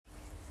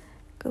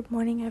Good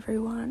morning,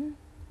 everyone.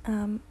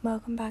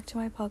 Welcome back to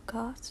my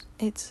podcast.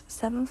 It's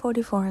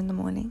 7:44 in the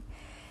morning,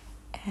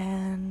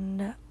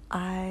 and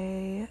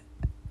I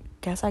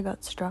guess I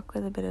got struck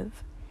with a bit of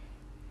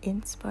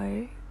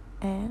inspo,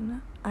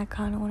 and I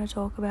kind of want to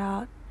talk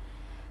about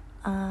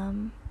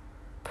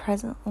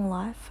present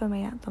life for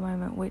me at the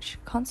moment, which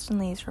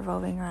constantly is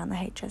revolving around the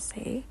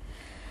HSC.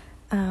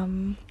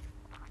 I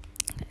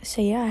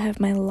have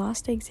my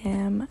last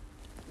exam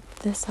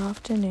this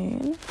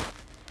afternoon.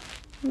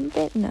 I'm a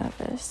bit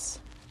nervous,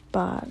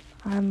 but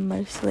I'm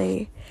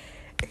mostly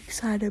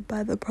excited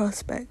by the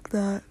prospect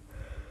that,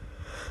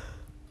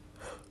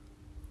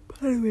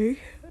 that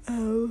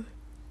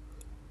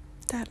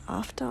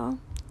after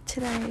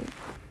today,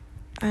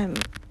 I'm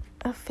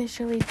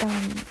officially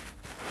done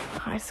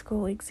high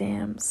school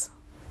exams,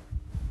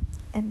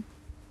 and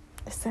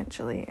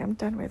essentially I'm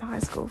done with high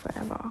school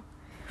forever.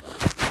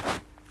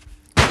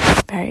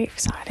 It's very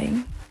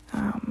exciting.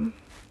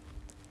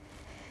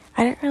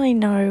 I don't really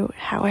know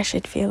how I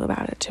should feel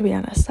about it, to be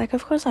honest.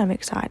 Of course I'm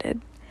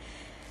excited,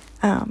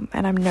 and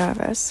I'm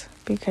nervous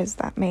because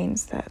that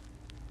means that,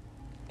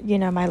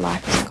 my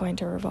life isn't going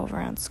to revolve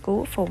around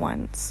school for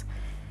once,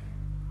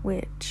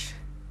 which,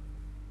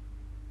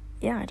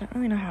 I don't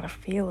really know how to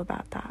feel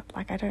about that.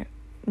 I don't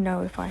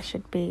know if I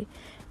should be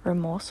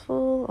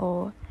remorseful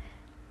or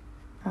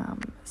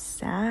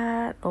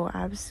sad or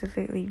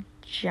absolutely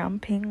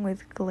jumping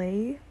with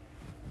glee.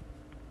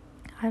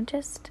 I'm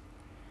just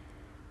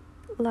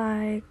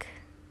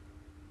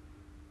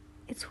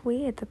it's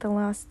weird that the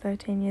last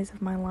 13 years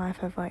of my life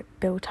have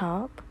built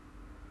up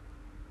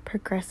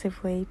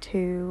progressively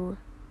to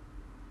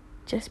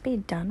just be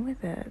done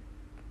with it.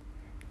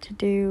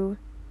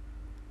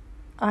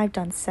 I've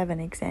done 7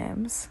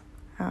 exams,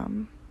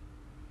 and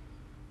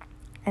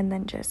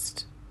then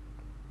just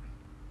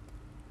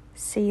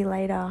see you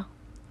later,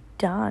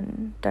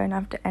 done. Don't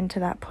have to enter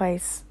that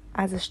place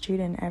as a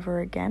student ever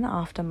again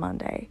after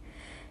Monday,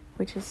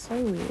 which is so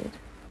weird.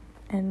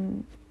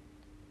 And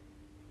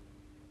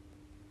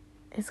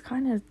it's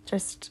kind of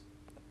just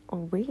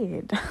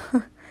weird.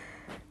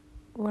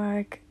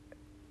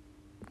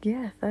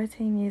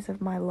 13 years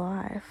of my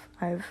life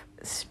I've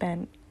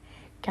spent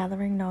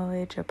gathering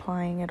knowledge,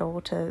 applying it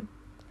all to,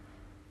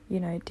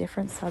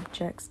 different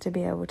subjects to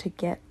be able to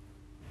get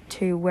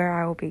to where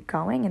I will be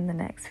going in the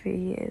next few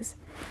years.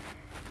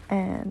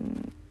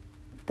 And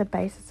the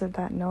basis of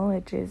that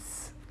knowledge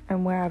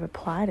and where I've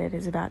applied it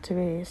is about to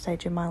be a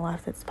stage in my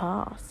life that's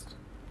passed.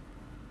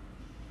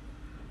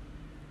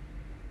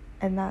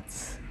 And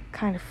that's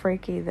kind of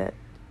freaky that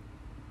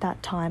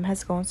time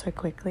has gone so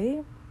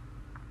quickly.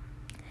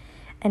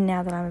 And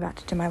now that I'm about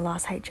to do my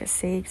last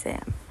HSC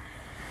exam,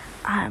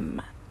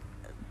 I'm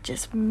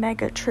just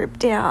mega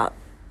tripped out.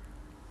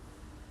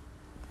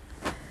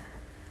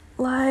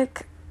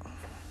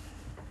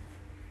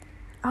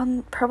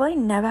 I'll probably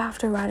never have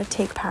to write a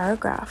tick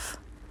paragraph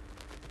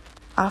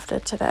after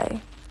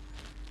today.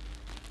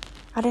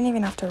 I don't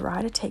even have to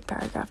write a tick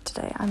paragraph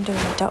today. I'm doing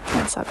a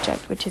document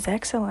subject, which is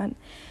excellent.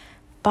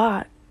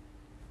 But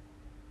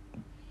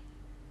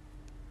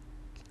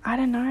I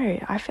don't know.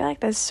 I feel like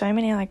there's so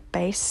many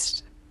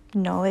base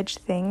knowledge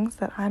things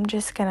that I'm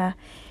just gonna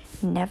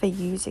never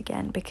use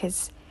again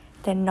because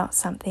they're not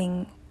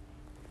something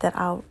that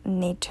I'll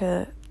need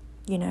to,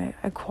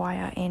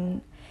 acquire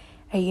in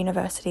a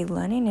university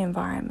learning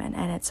environment,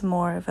 and it's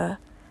more of a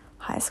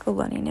high school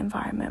learning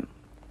environment.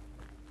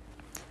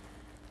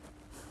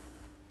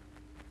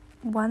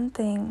 One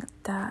thing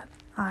that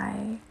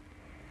I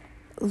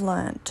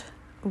learnt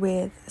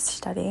with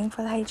studying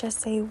for the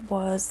HSC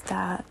was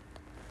that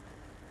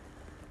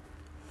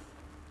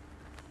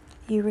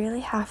you really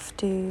have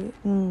to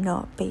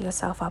not beat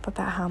yourself up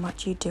about how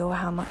much you do or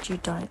how much you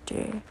don't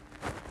do.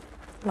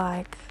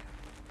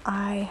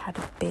 I had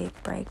a big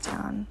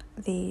breakdown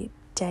the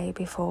day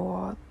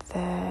before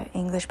the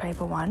English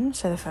paper 1,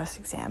 so the first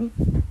exam.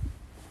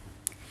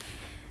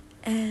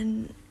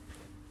 And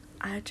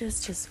I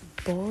just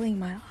bawling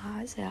my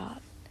eyes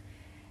out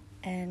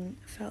and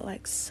felt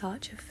like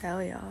such a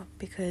failure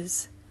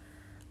because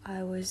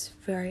I was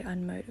very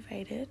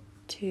unmotivated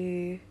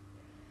to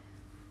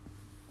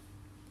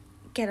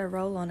get a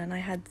roll on, and I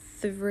had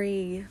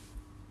 3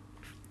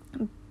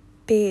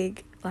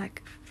 big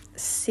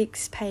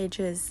 6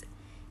 pages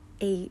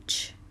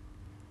each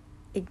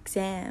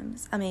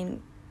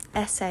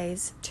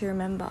essays to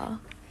remember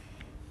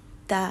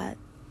that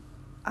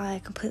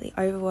I completely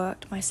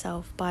overworked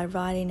myself by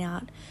writing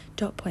out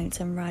dot points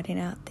and writing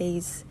out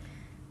these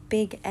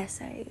big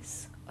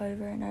essays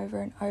over and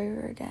over and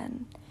over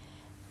again.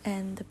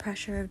 And the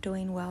pressure of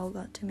doing well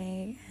got to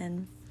me,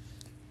 and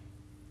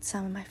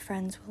some of my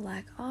friends were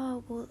like,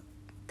 oh, well,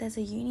 there's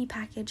a uni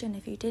package, and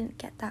if you didn't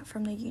get that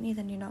from the uni,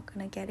 then you're not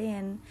going to get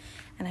in.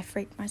 And I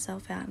freaked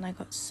myself out, and I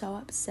got so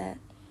upset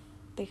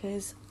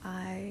because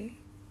I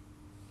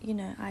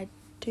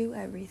do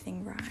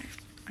everything right.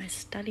 I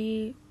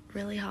study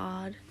really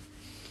hard,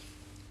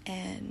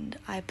 and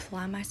I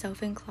apply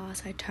myself in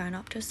class. I turn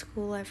up to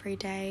school every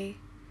day.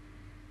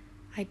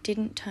 I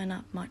didn't turn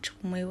up much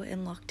when we were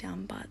in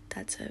lockdown, but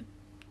that's a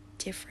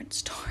different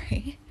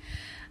story.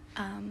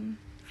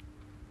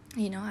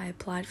 I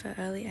applied for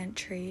early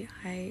entry.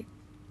 I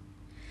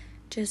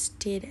just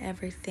did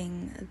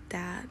everything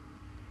that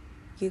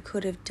you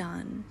could have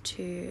done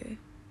to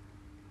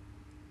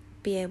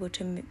be able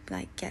to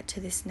get to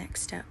this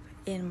next step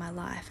in my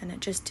life, and it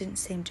just didn't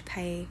seem to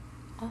pay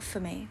off for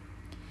me.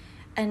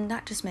 And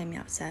that just made me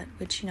upset,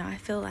 which, I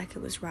feel like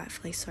it was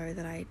rightfully so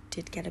that I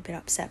did get a bit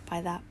upset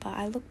by that. But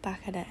I look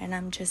back at it and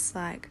I'm just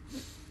like,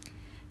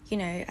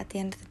 at the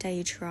end of the day,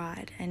 you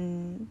tried.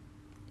 And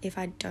if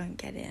I don't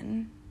get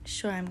in,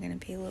 sure, I'm going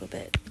to be a little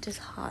bit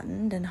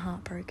disheartened and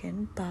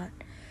heartbroken. But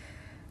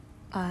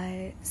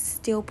I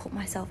still put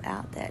myself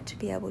out there to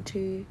be able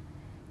to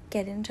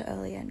get into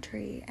early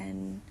entry.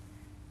 And,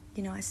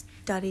 I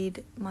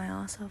studied my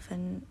ass off,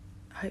 and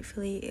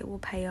hopefully it will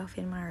pay off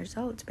in my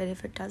results. But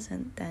if it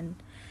doesn't, then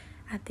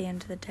at the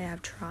end of the day,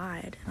 I've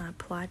tried and I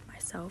applied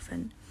myself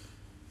and,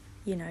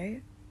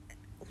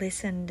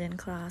 listened in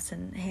class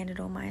and handed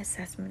all my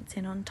assessments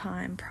in on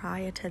time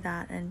prior to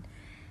that. And,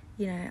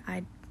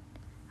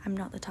 I'm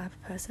not the type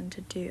of person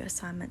to do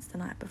assignments the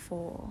night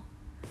before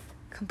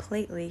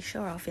completely.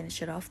 Sure, I'll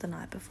finish it off the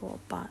night before,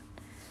 but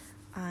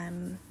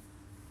I'm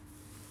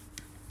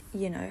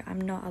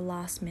not a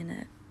last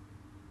minute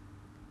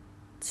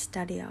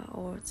studier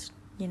or,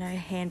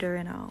 hander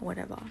in or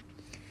whatever.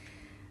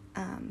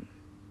 I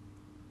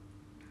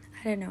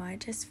don't know, I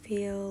just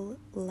feel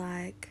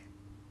like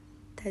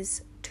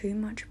there's too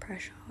much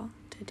pressure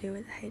to do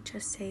with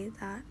HSC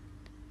that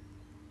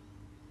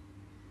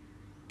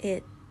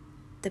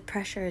the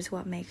pressure is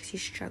what makes you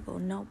struggle,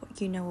 not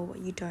what you know or what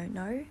you don't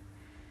know.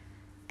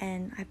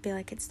 And I feel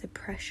like it's the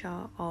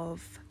pressure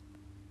of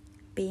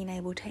being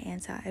able to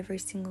answer every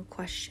single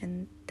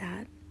question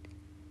that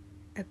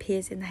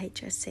appears in the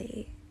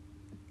HSC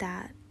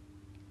that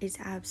is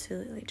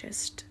absolutely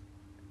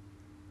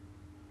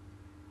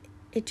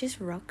it just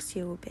rocks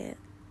you a bit.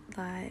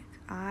 Like,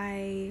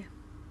 I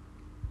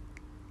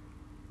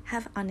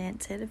have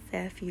unanswered a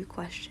fair few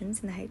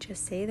questions in the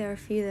HSC. There are a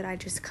few that I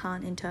just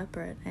can't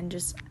interpret and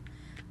just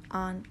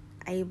aren't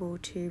able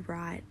to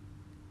write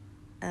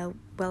a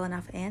well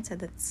enough answer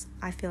that's,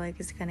 I feel like,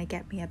 is going to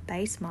get me a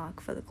base mark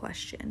for the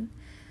question.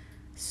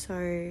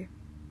 So,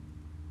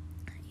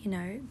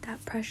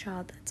 that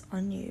pressure that's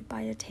on you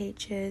by your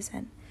teachers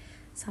and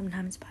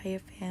sometimes by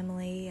your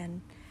family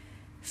and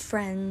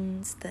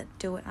friends that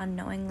do it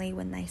unknowingly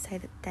when they say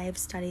that they've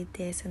studied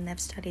this and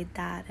they've studied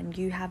that and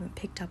you haven't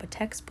picked up a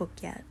textbook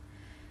yet.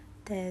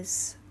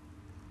 There's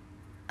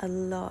a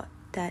lot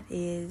that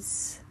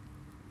is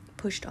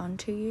pushed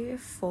onto you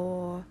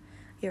for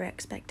your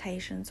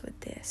expectations with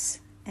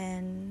this,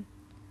 and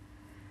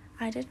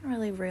I didn't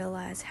really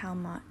realize how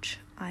much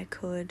I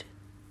could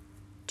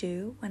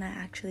do when I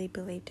actually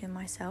believed in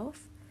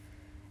myself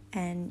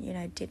and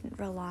didn't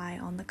rely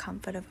on the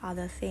comfort of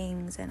other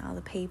things and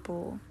other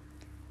people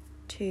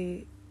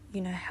to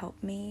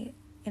help me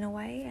in a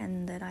way,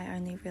 and that I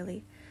only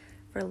really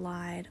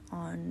relied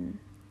on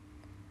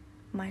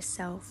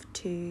myself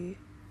to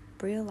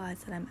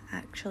realize that I'm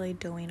actually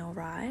doing all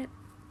right.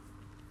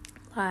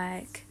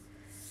 Like,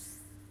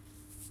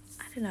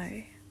 I don't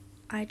know,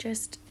 I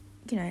just,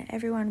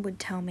 everyone would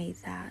tell me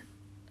that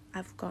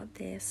I've got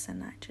this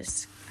and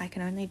I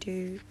can only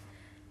do,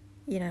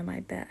 my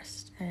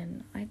best,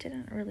 and I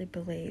didn't really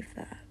believe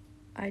that.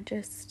 I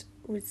just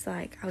was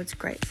like, I was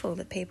grateful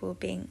that people were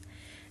being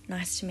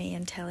nice to me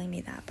and telling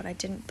me that, but I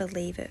didn't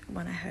believe it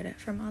when I heard it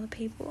from other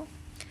people.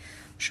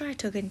 I'm sure I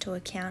took into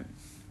account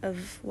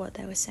of what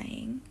they were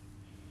saying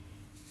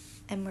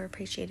and were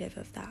appreciative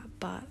of that,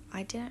 but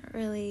I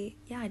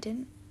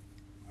didn't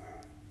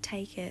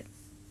take it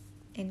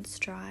in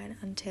stride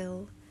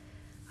until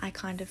I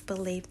kind of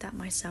believed that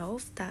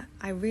myself, that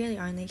I really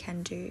only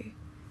can do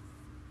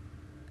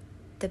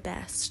the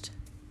best.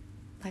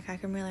 Like, I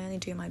can really only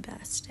do my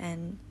best,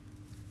 and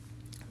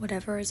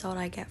whatever result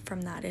I get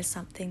from that is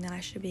something that I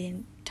should be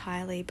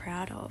entirely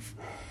proud of,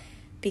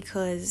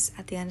 because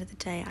at the end of the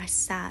day, I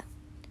sat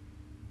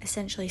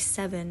essentially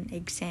 7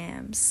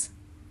 exams,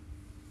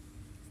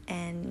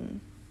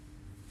 and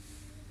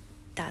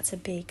that's a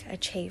big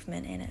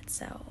achievement in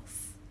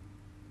itself.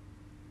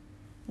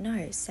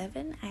 No,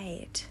 7,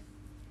 8.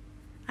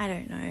 I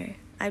don't know.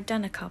 I've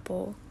done a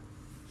couple.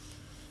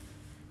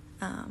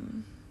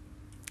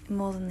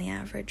 More than the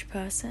average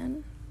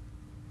person.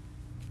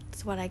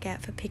 It's what I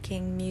get for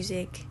picking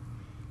music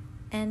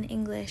and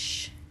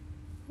English.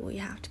 Well, you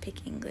have to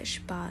pick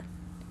English, but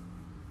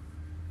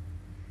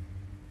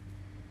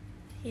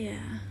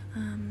yeah,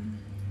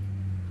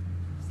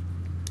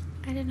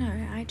 I don't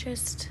know, I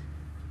just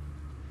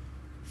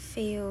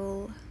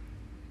feel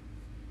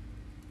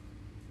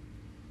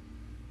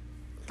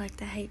like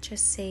the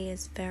HSC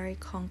is very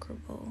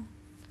conquerable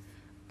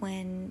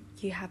when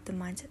you have the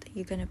mindset that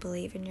you're going to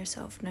believe in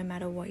yourself, no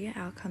matter what your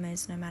outcome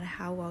is, no matter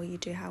how well you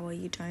do, how well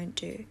you don't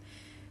do,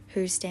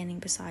 who's standing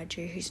beside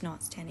you, who's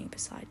not standing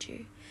beside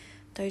you,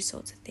 those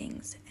sorts of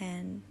things.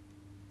 And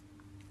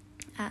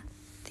at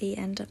the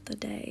end of the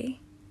day,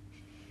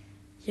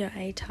 your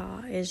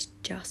ATAR is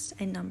just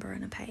a number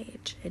on a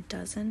page. It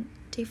doesn't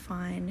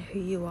define who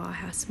you are,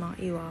 how smart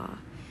you are,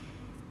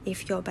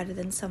 if you're better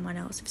than someone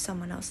else, if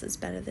someone else is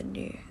better than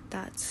you.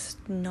 That's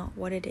not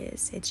what it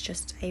is. It's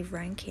just a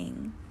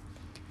ranking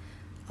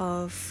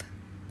of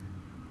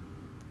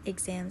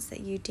exams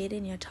that you did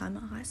in your time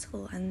at high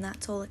school, and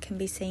that's all it can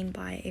be seen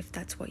by if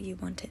that's what you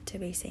want it to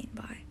be seen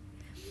by.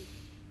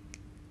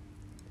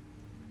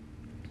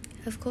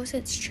 Of course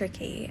it's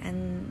tricky,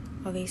 and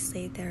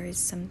obviously there is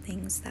some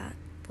things that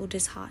will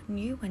dishearten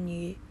you when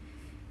you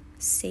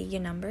see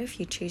your number, if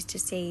you choose to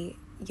see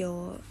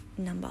your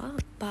number,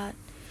 but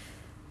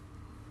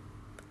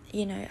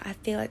I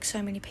feel like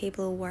so many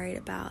people are worried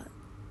about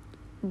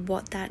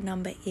what that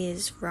number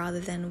is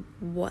rather than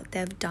what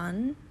they've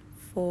done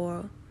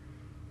for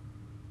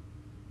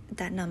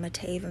that number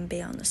to even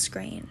be on the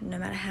screen. No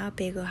matter how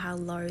big or how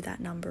low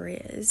that number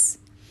is,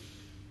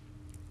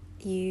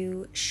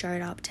 you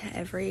showed up to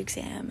every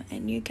exam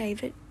and you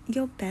gave it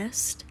your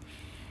best,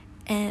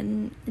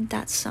 and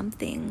that's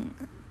something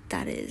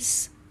that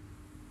is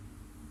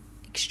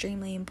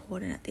extremely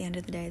important at the end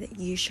of the day, that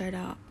you showed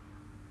up.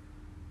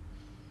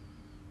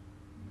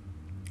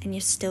 And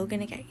you're still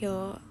going to get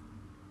your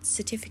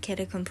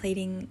certificate of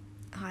completing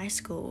high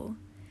school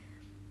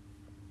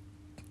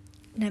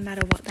no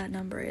matter what that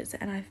number is.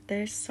 And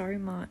there's so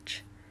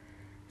much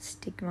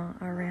stigma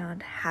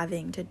around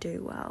having to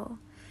do well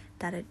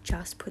that it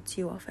just puts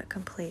you off it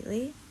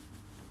completely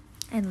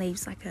and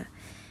leaves like a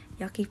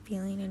yucky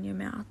feeling in your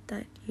mouth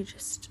that you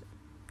just,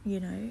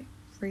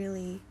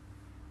 really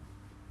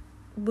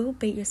will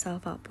beat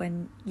yourself up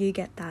when you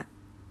get that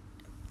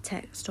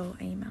text or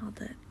email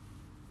that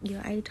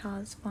your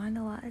ATAR's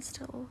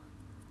finalised or...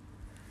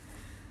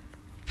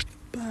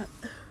 But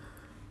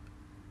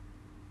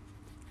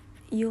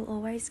you'll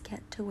always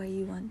get to where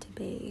you want to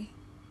be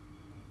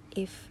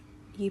if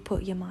you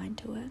put your mind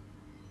to it.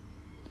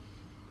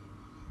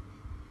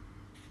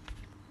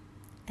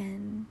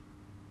 And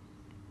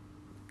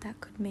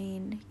that could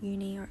mean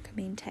uni, or it could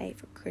mean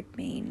TAFE, or it could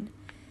mean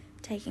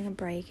taking a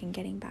break and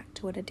getting back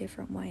to it a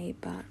different way,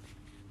 but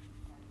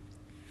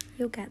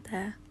you'll get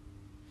there.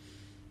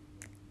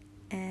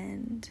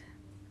 And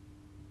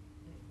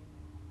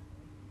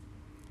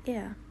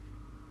yeah,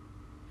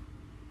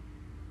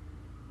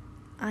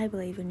 I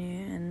believe in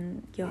you,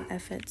 and your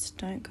efforts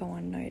don't go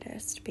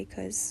unnoticed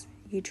because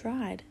you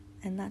tried,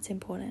 and that's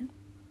important.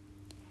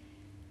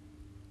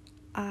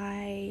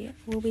 I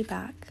will be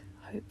back,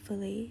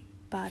 hopefully,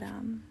 but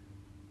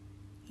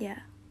yeah,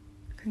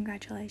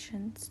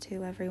 congratulations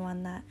to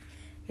everyone that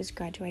is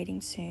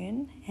graduating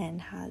soon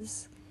and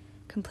has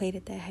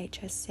completed their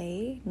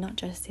HSC, not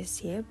just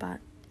this year, but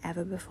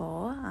ever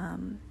before.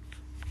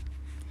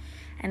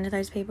 And to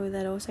those people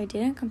that also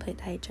didn't complete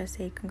the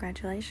HSC,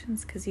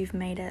 congratulations, because you've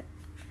made it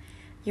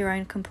your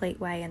own complete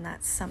way, and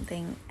that's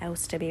something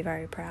else to be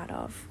very proud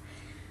of.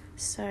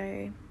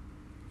 So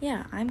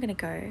yeah, I'm gonna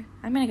go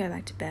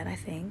back to bed, I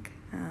think.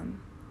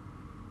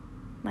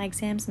 My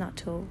exam's not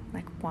till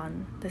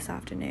 1 this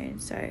afternoon,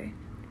 so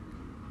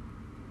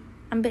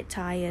I'm a bit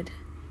tired.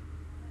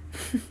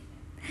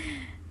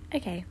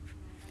 Okay,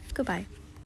 goodbye.